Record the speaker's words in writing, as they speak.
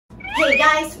Hey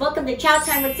guys, welcome to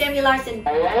Chowtime with Sammy, Larsen,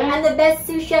 and the best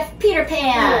sous chef, Peter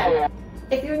Pan.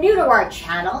 If you're new to our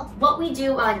channel, what we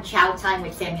do on Chowtime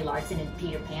with Sammy, Larsen, and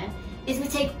Peter Pan is we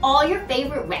take all your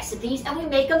favorite recipes and we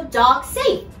make them dog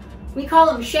safe. We call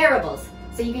them shareables,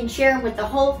 so you can share them with the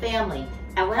whole family.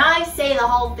 And when I say the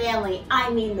whole family, I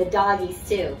mean the doggies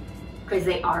too, because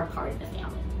they are part of the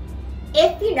family.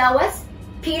 If you know us,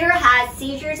 Peter has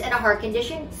seizures and a heart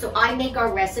condition, so I make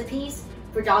our recipes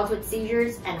for dogs with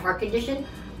seizures and heart condition,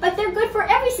 but they're good for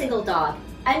every single dog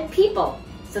and people.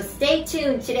 So stay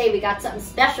tuned. Today we got something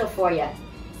special for you.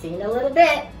 See you in a little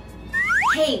bit.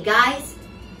 Hey guys,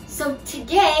 so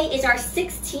today is our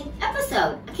 16th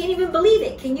episode. I can't even believe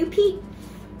it. Can you, Pete?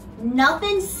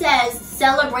 Nothing says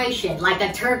celebration like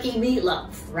a turkey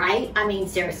meatloaf, right? I mean,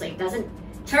 seriously,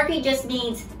 turkey just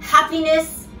means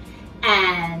happiness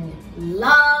and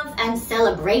love and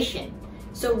celebration.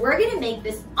 So we're gonna make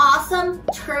this awesome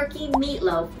turkey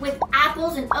meatloaf with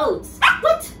apples and oats.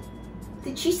 What?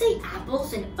 Did she say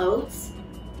apples and oats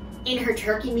in her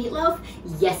turkey meatloaf?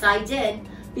 Yes, I did,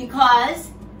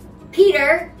 because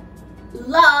Peter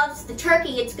loves the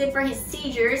turkey. It's good for his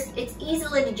seizures. It's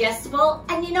easily digestible.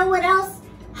 And you know what else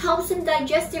helps him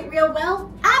digest it real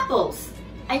well? Apples.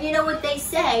 And you know what they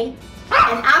say?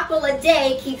 An apple a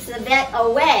day keeps the vet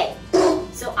away.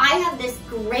 So I have this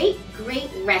great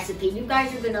recipe. You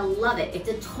guys are gonna love it. It's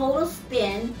a total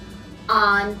spin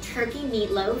on turkey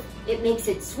meatloaf. It makes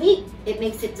it sweet, it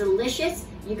makes it delicious.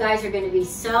 You guys are gonna be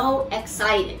so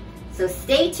excited. So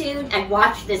stay tuned and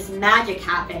watch this magic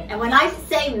happen. And when I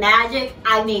say magic,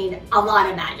 I mean a lot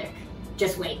of magic.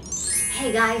 Just wait.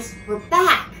 Hey guys, we're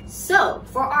back. So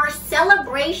for our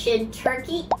celebration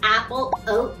turkey apple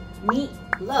oat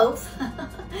meatloaf,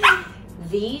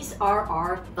 these are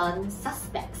our fun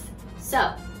suspects.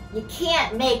 So you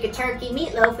can't make a turkey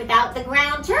meatloaf without the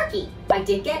ground turkey. I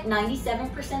did get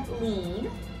 97%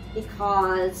 lean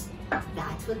because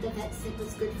that's what the vet said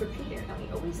was good for Peter, and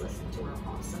we always listen to our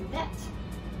awesome vet.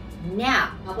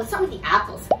 Now, let's start with the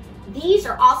apples. These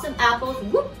are awesome apples.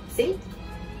 Whoop, see?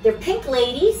 They're pink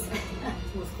ladies. I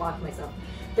almost clocked myself.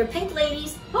 They're pink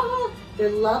ladies. Oh, they're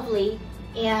lovely,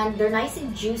 and they're nice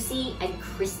and juicy and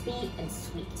crispy and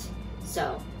sweet.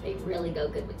 So they really go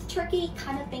good with the turkey,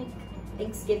 kind of think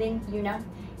Thanksgiving, you know?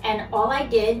 And all I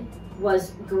did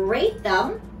was grate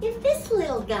them in this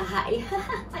little guy.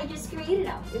 I just grated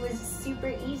them. It was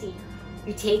super easy.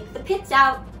 You take the pits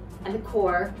out and the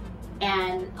core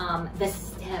and the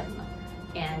stem,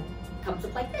 and it comes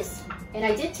up like this. And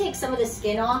I did take some of the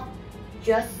skin off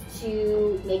just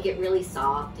to make it really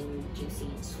soft and juicy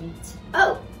and sweet.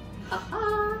 Oh,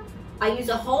 haha. I use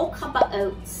a whole cup of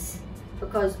oats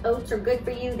because oats are good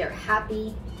for you. They're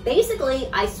happy. Basically,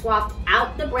 I swapped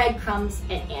out the breadcrumbs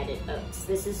and added oats.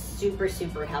 This is super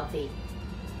healthy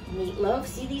meatloaf.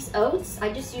 See these oats?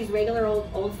 I just use regular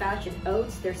old-fashioned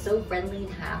oats. They're so friendly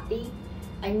and happy.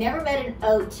 I never met an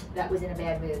oat that was in a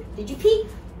bad mood. Did you, Pete?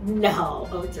 No,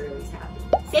 oats are always happy.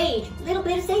 Sage, little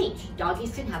bit of sage.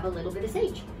 Doggies can have a little bit of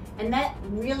sage. And that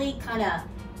really kind of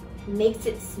makes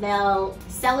it smell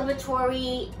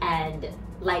celebratory and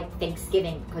like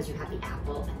Thanksgiving, because you have the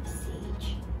apple and the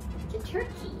sage. The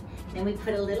turkey. Then we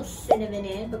put a little cinnamon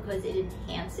in because it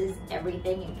enhances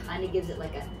everything and kind of gives it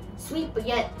like a sweet but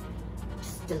yet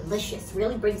just delicious.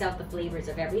 Really brings out the flavors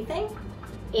of everything.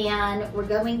 And we're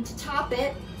going to top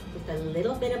it with a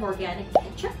little bit of organic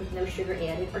ketchup with no sugar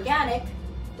added. Organic,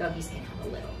 doggies can have a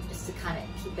little, just to kind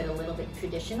of keep it a little bit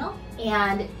traditional.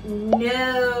 And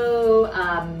no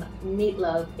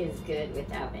meatloaf is good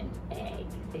without an egg.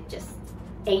 It just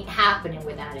ain't happening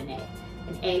without an egg.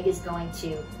 An egg is going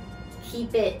to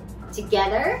keep it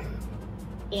together.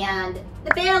 And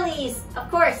the Baileys, of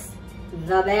course,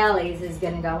 the Baileys is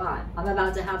gonna go on. I'm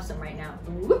about to have some right now.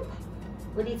 Whoop.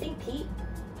 What do you think, Pete?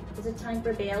 Is it time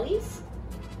for Baileys?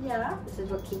 Yeah, this is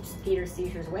what keeps Peter's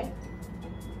seizures away.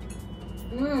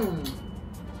 I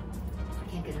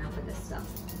can't get enough of this stuff.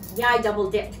 Yeah, I double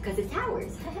dipped because it's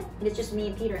ours. And it's just me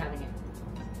and Peter having it.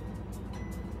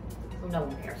 So no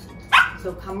one cares.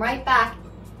 So come right back,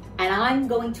 and I'm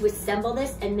going to assemble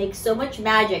this and make so much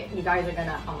magic. You guys are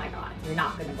gonna, oh my God, you're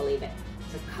not gonna believe it.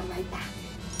 So come right back.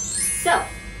 So,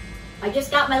 I just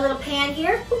got my little pan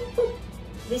here.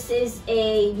 This is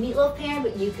a meatloaf pan,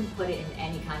 but you can put it in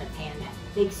any kind of pan that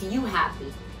makes you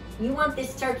happy. You want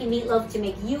this turkey meatloaf to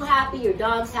make you happy, your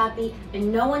dog's happy,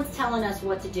 and no one's telling us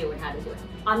what to do and how to do it.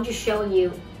 I'm just showing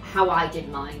you how I did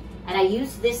mine. And I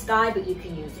used this guy, but you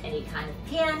can use any kind of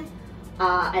pan.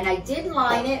 And I did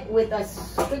line it with a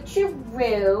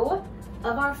switcheroo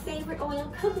of our favorite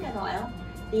oil, coconut oil,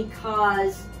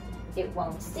 because it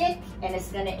won't stick and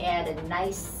it's gonna add a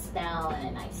nice smell and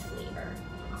a nice flavor.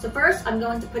 So first, I'm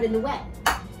going to put in the wet.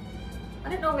 I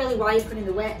don't know really why you put in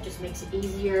the wet, it just makes it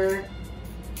easier.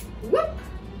 Whoop!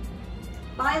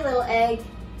 My little egg,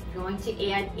 going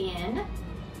to add in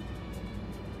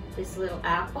this little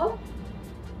apple.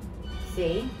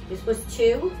 See, this was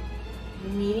 2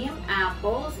 medium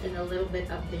apples and a little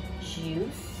bit of the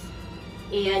juice.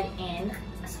 Add in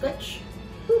a scotch.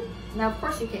 Now, of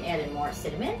course, you can add in more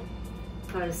cinnamon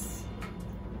because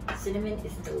cinnamon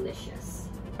is delicious.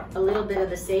 A little bit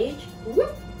of the sage.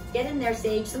 Whoop. Get in there,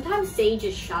 Sage. Sometimes Sage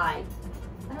is shy.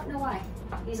 I don't know why.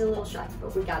 He's a little shy,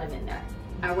 but we got him in there.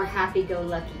 Our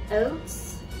happy-go-lucky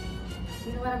oats.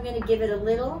 You know what? I'm going to give it a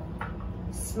little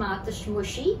smarta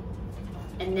smushy.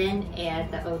 And then add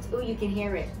the oats. Oh, you can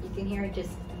hear it. You can hear it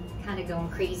just kind of going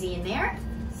crazy in there.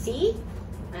 See?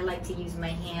 I like to use my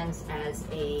hands as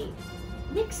a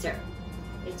mixer.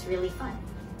 It's really fun.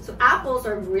 So apples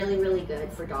are really, really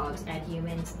good for dogs and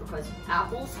humans because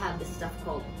apples have this stuff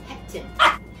called pectin.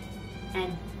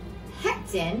 And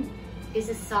pectin is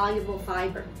a soluble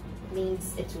fiber. It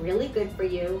means it's really good for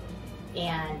you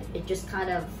and it just kind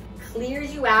of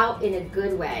clears you out in a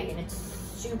good way and it's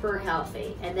super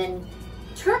healthy. And then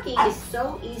turkey is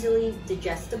so easily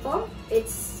digestible.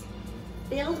 It's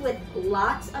filled with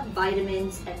lots of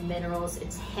vitamins and minerals.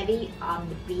 It's heavy on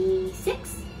the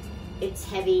B6. It's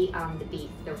heavy on the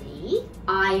B3,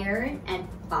 iron and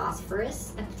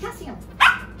phosphorus and potassium.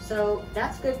 So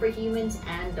that's good for humans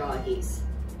and doggies,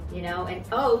 you know, and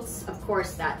oats, of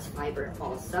course, that's fiber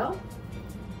also.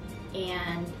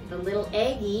 And the little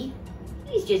eggy,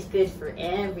 he's just good for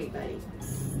everybody.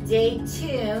 Stay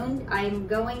tuned. I'm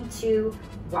going to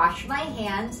wash my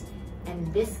hands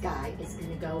and this guy is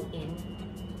gonna go in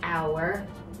our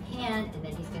pan and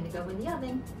then he's gonna go in the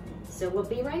oven. So we'll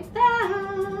be right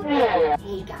back.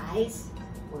 Hey guys,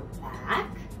 we're back.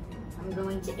 I'm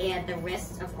going to add the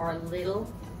rest of our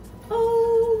little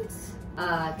oats.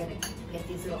 Gonna get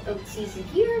these little oatsies in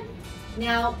here.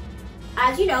 Now,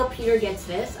 as you know, Peter gets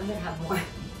this. I'm gonna have more. I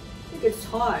think it's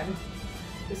time.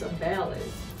 This a bell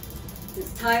is.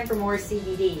 It's time for more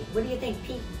CBD. What do you think,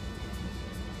 Pete?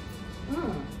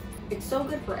 It's so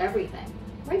good for everything.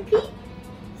 Right, Pete?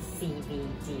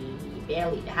 CBD,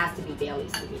 Bailey. It has to be Bailey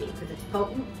CBD because it's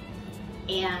potent.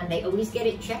 And they always get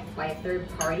it checked by a third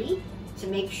party to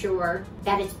make sure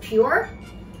that it's pure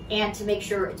and to make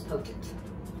sure it's potent.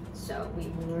 So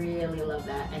we really love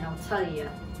that. And I'll tell you,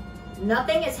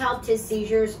 nothing has helped his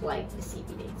seizures like the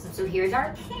CBD. So here's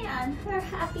our can, our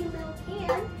happy little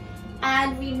can.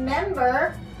 And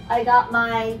remember, I got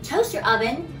my toaster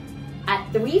oven at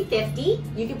 350.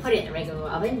 You can put it in a regular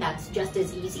oven, that's just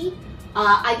as easy.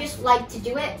 I just like to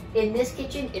do it in this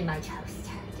kitchen in my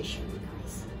toaster to show you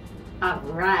guys. All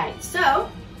right, so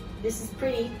this is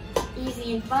pretty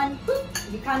easy and fun.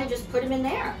 You kind of just put them in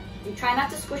there. You try not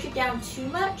to squish it down too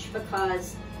much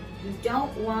because you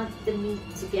don't want the meat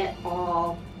to get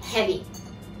all heavy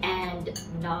and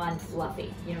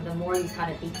non-fluffy. You know, the more you kind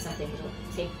of beat something, it'll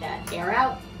take that air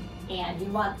out. And you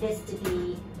want this to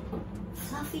be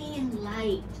fluffy and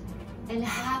light and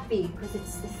happy because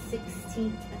it's the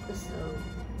 16th episode,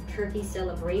 turkey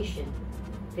celebration.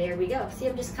 There we go. See,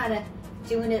 I'm just kind of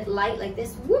doing it light like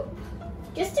this. Whoop.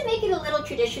 Just to make it a little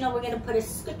traditional, we're going to put a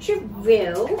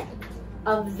scotcheroo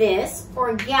of this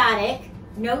organic,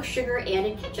 no sugar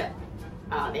added ketchup.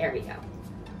 There we go.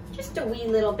 Just a wee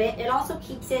little bit. It also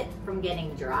keeps it from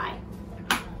getting dry.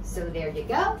 So there you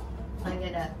go. I'm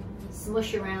going to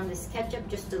smush around this ketchup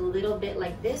just a little bit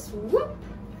like this. Whoop.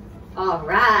 All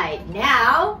right,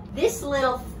 now this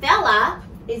little fella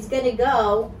is gonna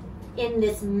go in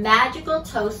this magical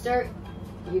toaster.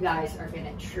 You guys are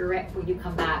gonna trip when you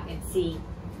come back and see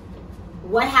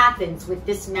what happens with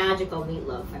this magical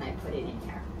meatloaf when I put it in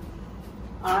there.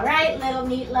 All right, little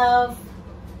meatloaf,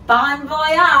 bon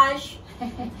voyage.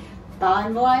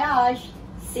 Bon voyage.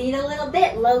 See you in a little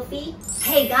bit, Loafy.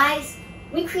 Hey guys,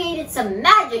 we created some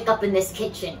magic up in this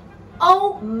kitchen.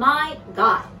 Oh my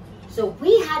God. So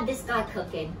we had this guy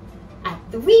cooking at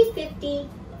 350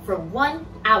 for 1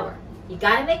 hour. You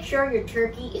gotta make sure your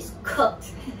turkey is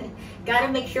cooked. Gotta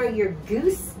make sure your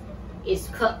goose is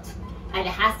cooked. And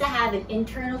it has to have an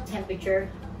internal temperature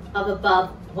of above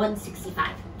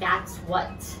 165. That's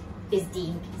what is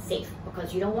deemed safe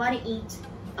because you don't want to eat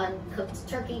uncooked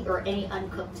turkey or any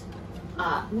uncooked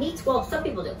meats. Well, some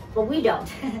people do, but we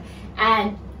don't.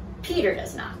 And Peter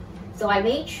does not. So I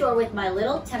made sure with my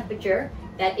little temperature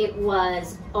that it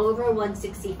was over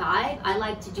 165. I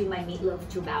like to do my meatloaf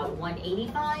to about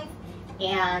 185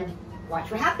 and watch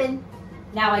what happened.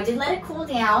 Now I did let it cool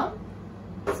down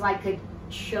so I could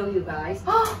show you guys.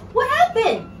 Oh, what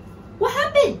happened? What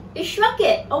happened? It shrunk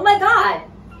it. Oh my God.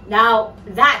 Now,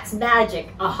 that's magic.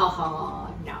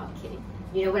 Oh, no, I'm kidding.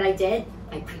 You know what I did?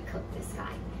 I pre-cooked this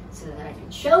guy so that I can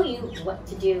show you what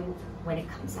to do when it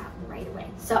comes out right away.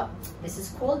 So, this is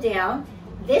cooled down.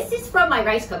 This is from my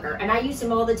rice cooker, and I use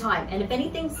them all the time. And if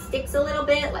anything sticks a little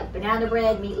bit, like banana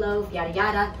bread, meatloaf, yada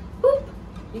yada, boop,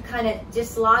 you kind of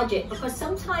dislodge it, because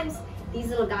sometimes these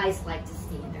little guys like to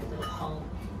stay in their little home.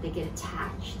 They get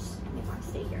attached and they want to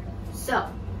stay here. So,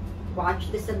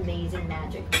 watch this amazing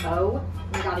magic. Oh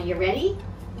my God, are you ready?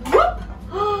 Whoop!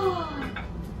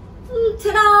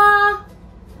 Ta-da!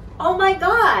 Oh my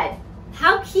God,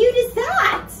 how cute is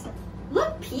that?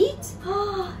 Look, Pete.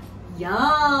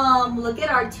 Yum, look at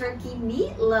our turkey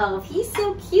meatloaf. He's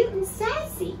so cute and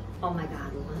sassy. Oh my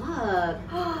God, look.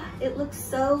 It looks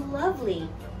so lovely.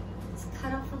 Let's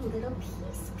cut off a little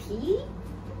piece, Pete.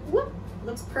 Whoop,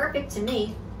 looks perfect to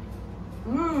me.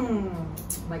 Oh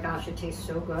my gosh, it tastes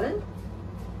so good.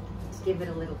 Let's give it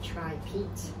a little try,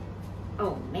 Pete.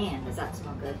 Oh man, does that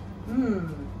smell good?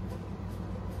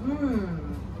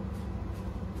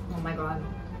 Oh my God,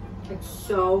 it's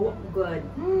so good.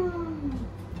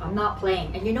 I'm not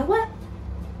playing. And you know what?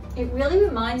 It really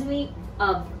reminds me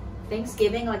of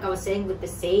Thanksgiving, like I was saying, with the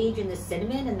sage and the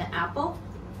cinnamon and the apple.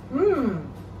 Oh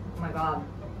my God.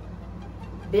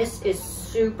 This is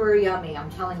super yummy,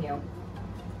 I'm telling you.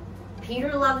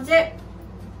 Peter loves it.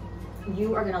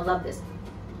 You are gonna love this.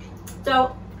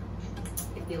 So,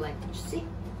 if you like what you see,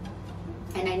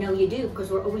 and I know you do,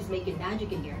 because we're always making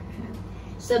magic in here,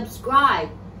 subscribe,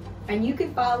 and you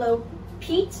can follow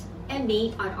Pete and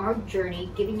me on our journey,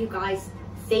 giving you guys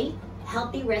safe,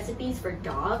 healthy recipes for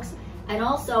dogs. And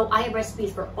also, I have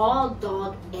recipes for all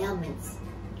dog ailments,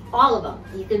 all of them.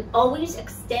 You can always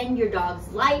extend your dog's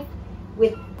life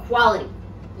with quality.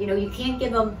 You know, you can't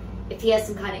give him, if he has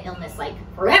some kind of illness, like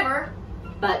forever,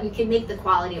 but you can make the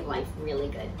quality of life really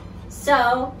good.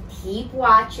 So keep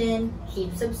watching,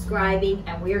 keep subscribing,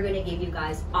 and we're gonna give you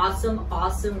guys awesome,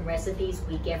 awesome recipes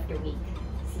week after week.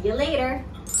 See you later.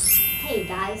 Hey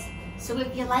guys, so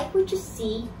if you like what you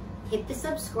see, hit the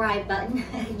subscribe button.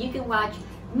 You can watch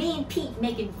me and Pete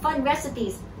making fun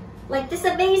recipes like this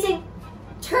amazing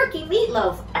turkey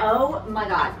meatloaf. Oh my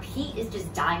God, Pete is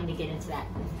just dying to get into that.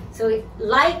 So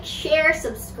like, share,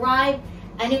 subscribe,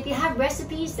 and if you have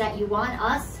recipes that you want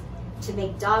us to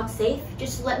make dogs safe,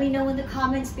 just let me know in the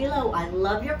comments below. I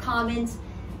love your comments,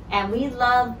 and we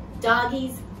love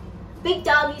doggies, big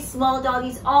doggies, small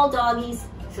doggies, all doggies.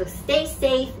 So stay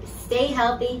safe, stay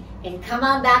healthy, and come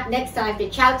on back next time to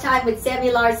Chow Time with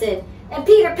Sammy Larsen and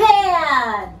Peter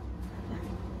Pan.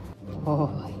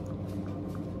 Boy,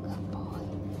 good boy.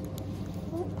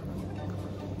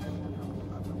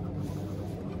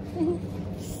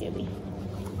 Silly.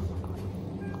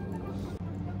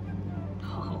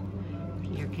 Oh,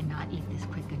 Peter cannot eat this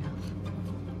quick enough.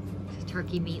 It's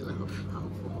turkey meatloaf. Oh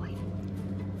boy,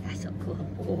 that's a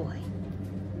good boy.